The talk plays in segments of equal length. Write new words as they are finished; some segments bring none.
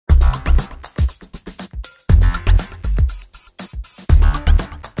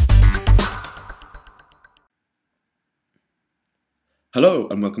Hello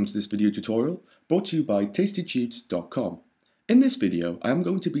and welcome to this video tutorial brought to you by tastycheats.com. In this video I am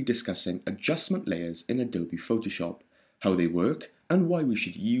going to be discussing adjustment layers in Adobe Photoshop, how they work and why we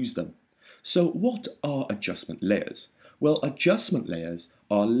should use them. So what are adjustment layers? Well, adjustment layers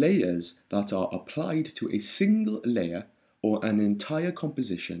are layers that are applied to a single layer or an entire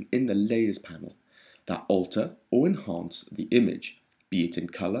composition in the layers panel that alter or enhance the image, be it in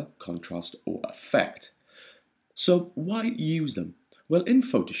color, contrast or effect. So why use them? Well, in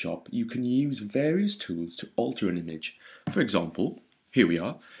Photoshop, you can use various tools to alter an image. For example, here we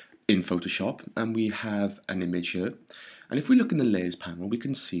are in Photoshop, and we have an image here. And if we look in the layers panel, we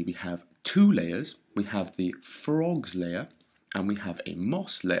can see we have two layers. We have the frogs layer, and we have a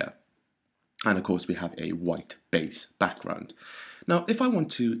moss layer. And of course, we have a white base background. Now, if I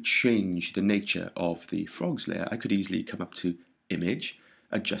want to change the nature of the frogs layer, I could easily come up to Image,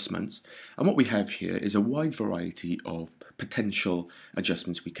 Adjustments, and what we have here is a wide variety of potential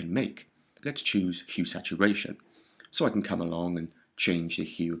adjustments we can make. Let's choose Hue Saturation. So I can come along and change the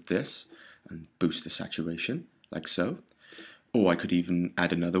hue of this and boost the saturation, like so. Or I could even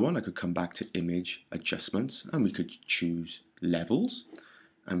add another one. I could come back to Image, Adjustments, and we could choose Levels,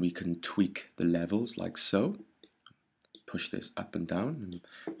 and we can tweak the levels like so. Push this up and down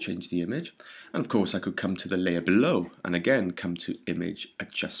and change the image. And of course I could come to the layer below and again come to Image,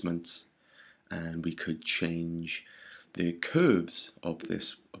 Adjustments, and we could change the curves of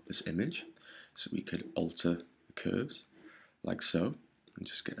this image. So we could alter the curves like so and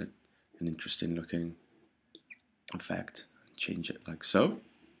just get an interesting looking effect. Change it like so.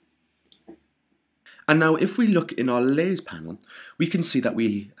 And now if we look in our layers panel, we can see that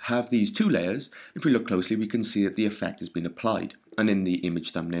we have these two layers. If we look closely, we can see that the effect has been applied. And in the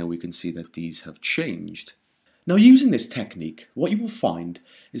image thumbnail, we can see that these have changed. Now using this technique, what you will find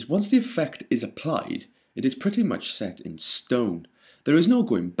is once the effect is applied, it is pretty much set in stone. There is no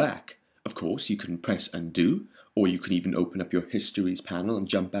going back. Of course, you can press undo, or you can even open up your histories panel and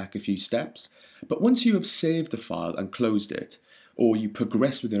jump back a few steps. But once you have saved the file and closed it, or you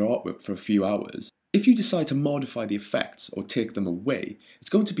progress with your artwork for a few hours, if you decide to modify the effects or take them away, it's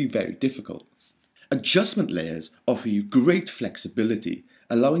going to be very difficult. Adjustment layers offer you great flexibility,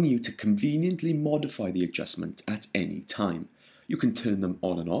 allowing you to conveniently modify the adjustment at any time. You can turn them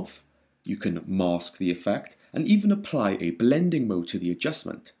on and off, you can mask the effect, and even apply a blending mode to the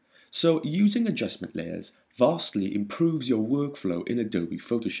adjustment. So using adjustment layers vastly improves your workflow in Adobe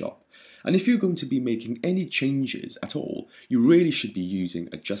Photoshop. And if you're going to be making any changes at all, you really should be using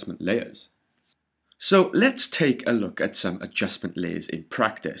adjustment layers. So let's take a look at some adjustment layers in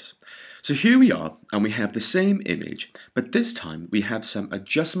practice. So here we are, and we have the same image, but this time we have some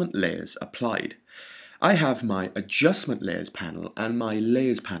adjustment layers applied. I have my adjustment layers panel and my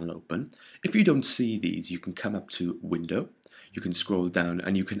layers panel open. If you don't see these, you can come up to Window, you can scroll down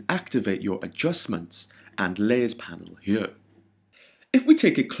and you can activate your adjustments and layers panel here. If we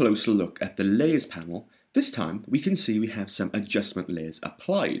take a closer look at the layers panel, this time we can see we have some adjustment layers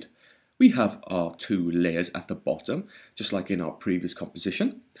applied. We have our two layers at the bottom, just like in our previous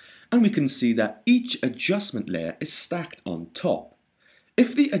composition, and we can see that each adjustment layer is stacked on top.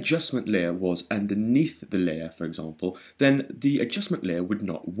 If the adjustment layer was underneath the layer, for example, then the adjustment layer would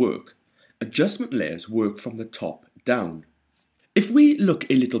not work. Adjustment layers work from the top down. If we look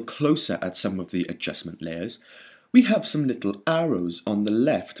a little closer at some of the adjustment layers, we have some little arrows on the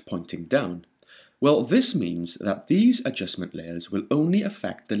left pointing down. Well, this means that these adjustment layers will only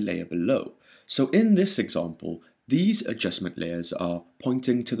affect the layer below. So in this example, these adjustment layers are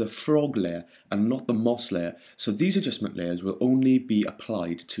pointing to the frog layer and not the moss layer. So these adjustment layers will only be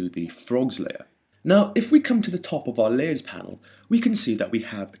applied to the frogs layer. Now, if we come to the top of our layers panel, we can see that we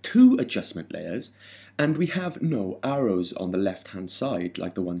have two adjustment layers and we have no arrows on the left-hand side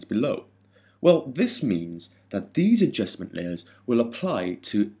like the ones below. Well, this means that these adjustment layers will apply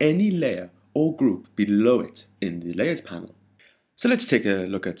to any layer or group below it in the layers panel. So let's take a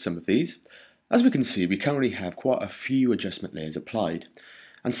look at some of these. As we can see, we currently have quite a few adjustment layers applied,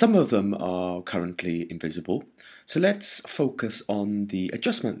 and some of them are currently invisible. So let's focus on the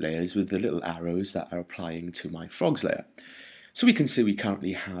adjustment layers with the little arrows that are applying to my frogs layer. So we can see we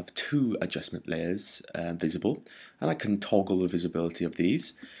currently have two adjustment layers visible, and I can toggle the visibility of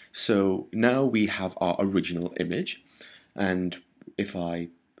these. So now we have our original image, and if I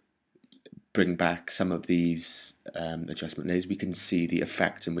bring back some of these adjustment layers, we can see the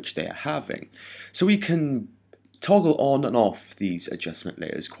effect in which they are having. So we can toggle on and off these adjustment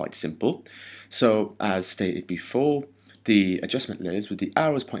layers quite simple. So as stated before, the adjustment layers with the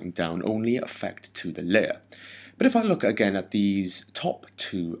arrows pointing down only affect to the layer. But if I look again at these top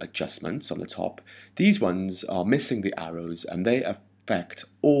two adjustments on the top, these ones are missing the arrows and they affect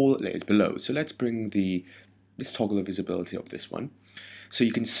all layers below. So let's toggle the visibility of this one. So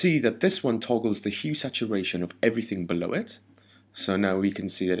you can see that this one toggles the hue saturation of everything below it. So now we can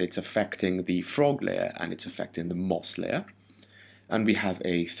see that it's affecting the frog layer and it's affecting the moss layer. And we have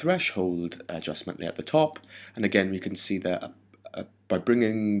a threshold adjustment layer at the top. And again, we can see that by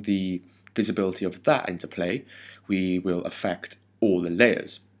bringing the visibility of that into play, we will affect all the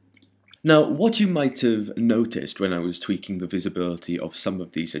layers. Now, what you might have noticed when I was tweaking the visibility of some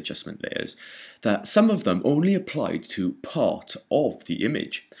of these adjustment layers, that some of them only applied to part of the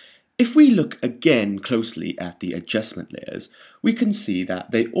image. If we look again closely at the adjustment layers, we can see that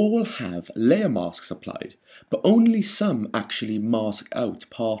they all have layer masks applied, but only some actually mask out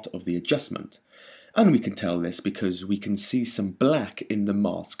part of the adjustment. And we can tell this because we can see some black in the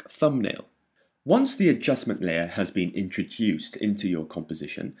mask thumbnail. Once the adjustment layer has been introduced into your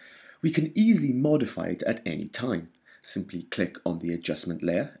composition, we can easily modify it at any time. Simply click on the adjustment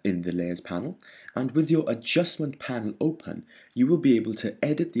layer in the Layers panel, and with your adjustment panel open, you will be able to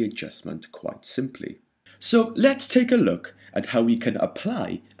edit the adjustment quite simply. So let's take a look at how we can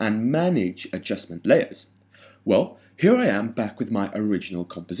apply and manage adjustment layers. Well, here I am back with my original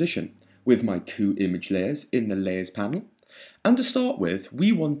composition, with my two image layers in the Layers panel. And to start with,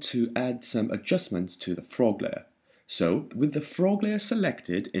 we want to add some adjustments to the frog layer. So, with the frog layer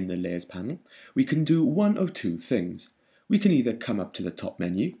selected in the Layers panel, we can do one of two things. We can either come up to the top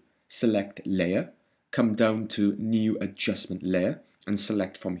menu, select Layer, come down to New Adjustment Layer, and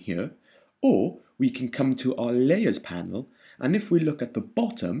select from here, or we can come to our Layers panel, and if we look at the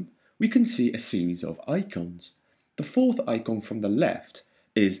bottom, we can see a series of icons. The fourth icon from the left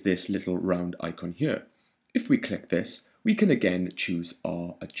is this little round icon here. If we click this, we can again choose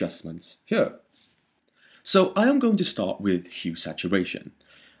our adjustments here. So I am going to start with hue saturation.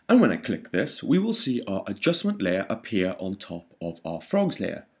 And when I click this, we will see our adjustment layer appear on top of our frogs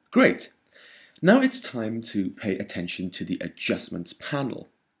layer. Great! Now it's time to pay attention to the adjustments panel.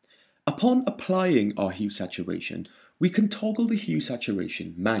 Upon applying our hue saturation, we can toggle the hue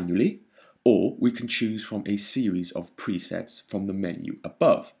saturation manually, or we can choose from a series of presets from the menu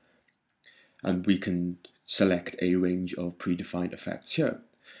above. And we can select a range of predefined effects here.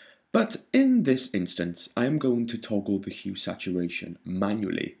 But in this instance, I am going to toggle the hue saturation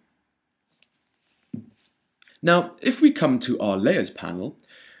manually. Now, if we come to our Layers panel,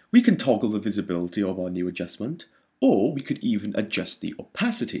 we can toggle the visibility of our new adjustment, or we could even adjust the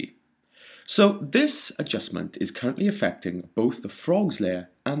opacity. So this adjustment is currently affecting both the frogs layer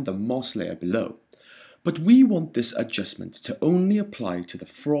and the moss layer below. But we want this adjustment to only apply to the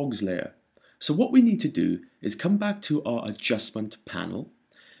frogs layer. So what we need to do is come back to our adjustment panel,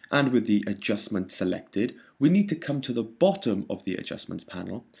 and with the adjustment selected, we need to come to the bottom of the adjustments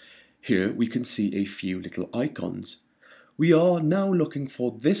panel. Here we can see a few little icons. We are now looking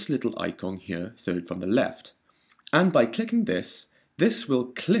for this little icon here, third from the left. And by clicking this, this will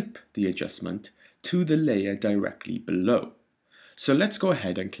clip the adjustment to the layer directly below. So let's go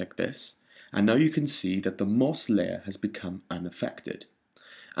ahead and click this. And now you can see that the moss layer has become unaffected.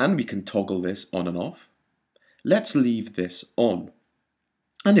 And we can toggle this on and off. Let's leave this on.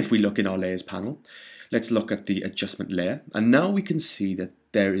 And if we look in our Layers panel, let's look at the adjustment layer. And now we can see that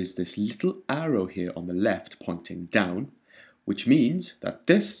there is this little arrow here on the left pointing down, which means that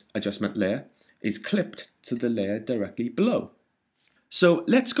this adjustment layer is clipped to the layer directly below. So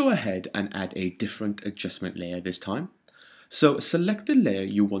let's go ahead and add a different adjustment layer this time. So select the layer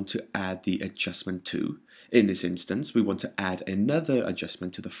you want to add the adjustment to. In this instance, we want to add another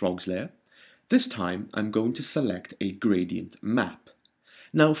adjustment to the frogs layer. This time, I'm going to select a gradient map.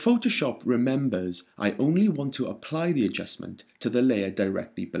 Now Photoshop remembers I only want to apply the adjustment to the layer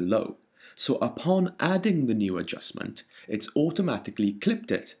directly below. So upon adding the new adjustment, it's automatically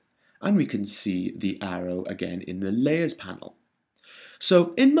clipped it. And we can see the arrow again in the Layers panel.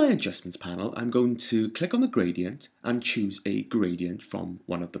 So in my adjustments panel, I'm going to click on the gradient and choose a gradient from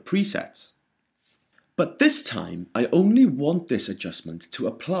one of the presets. But this time, I only want this adjustment to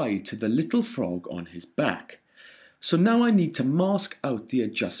apply to the little frog on his back. So now I need to mask out the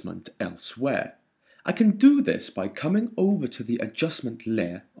adjustment elsewhere. I can do this by coming over to the adjustment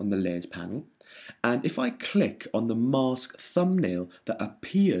layer on the Layers panel, and if I click on the mask thumbnail that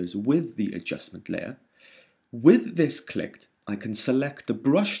appears with the adjustment layer, with this clicked, I can select the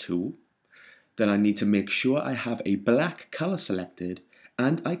brush tool. Then I need to make sure I have a black color selected,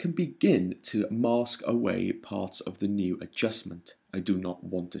 and I can begin to mask away parts of the new adjustment I do not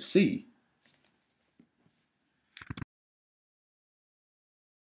want to see.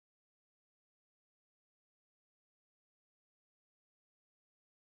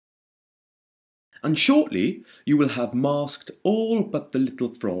 And shortly, you will have masked all but the little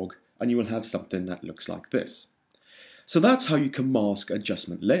frog, and you will have something that looks like this. So that's how you can mask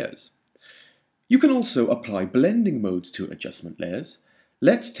adjustment layers. You can also apply blending modes to adjustment layers.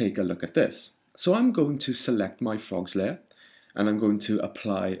 Let's take a look at this. So I'm going to select my frogs layer, and I'm going to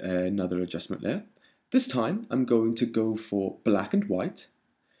apply another adjustment layer. This time I'm going to go for black and white.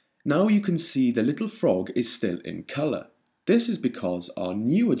 Now you can see the little frog is still in color. This is because our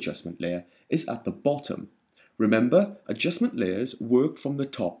new adjustment layer is at the bottom. Remember, adjustment layers work from the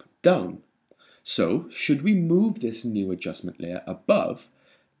top down. So, should we move this new adjustment layer above,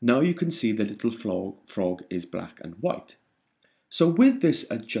 now you can see the little frog is black and white. So with this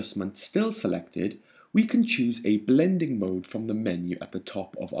adjustment still selected, we can choose a blending mode from the menu at the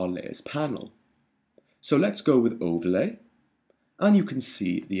top of our layers panel. So let's go with overlay, and you can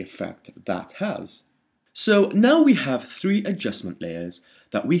see the effect that has. So now we have 3 adjustment layers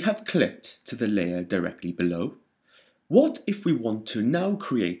that we have clipped to the layer directly below. What if we want to now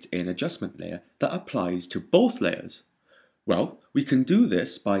create an adjustment layer that applies to both layers? Well, we can do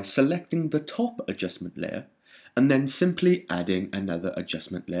this by selecting the top adjustment layer and then simply adding another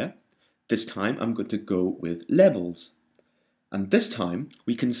adjustment layer. This time I'm going to go with levels. And this time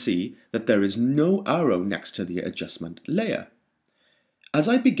we can see that there is no arrow next to the adjustment layer. As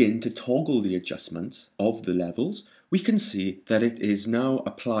I begin to toggle the adjustments of the levels, we can see that it is now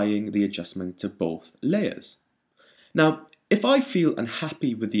applying the adjustment to both layers. Now, if I feel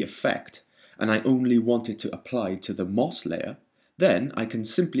unhappy with the effect and I only want it to apply to the moss layer, then I can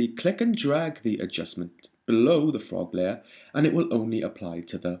simply click and drag the adjustment below the frog layer and it will only apply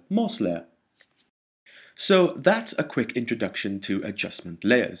to the moss layer. So that's a quick introduction to adjustment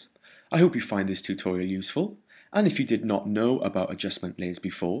layers. I hope you find this tutorial useful, and if you did not know about adjustment layers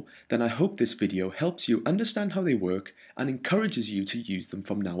before, then I hope this video helps you understand how they work and encourages you to use them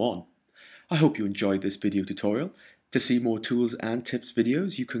from now on. I hope you enjoyed this video tutorial. To see more tools and tips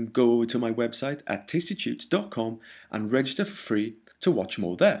videos, you can go over to my website at tastytuts.com and register for free to watch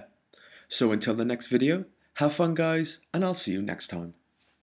more there. So until the next video, have fun guys, and I'll see you next time.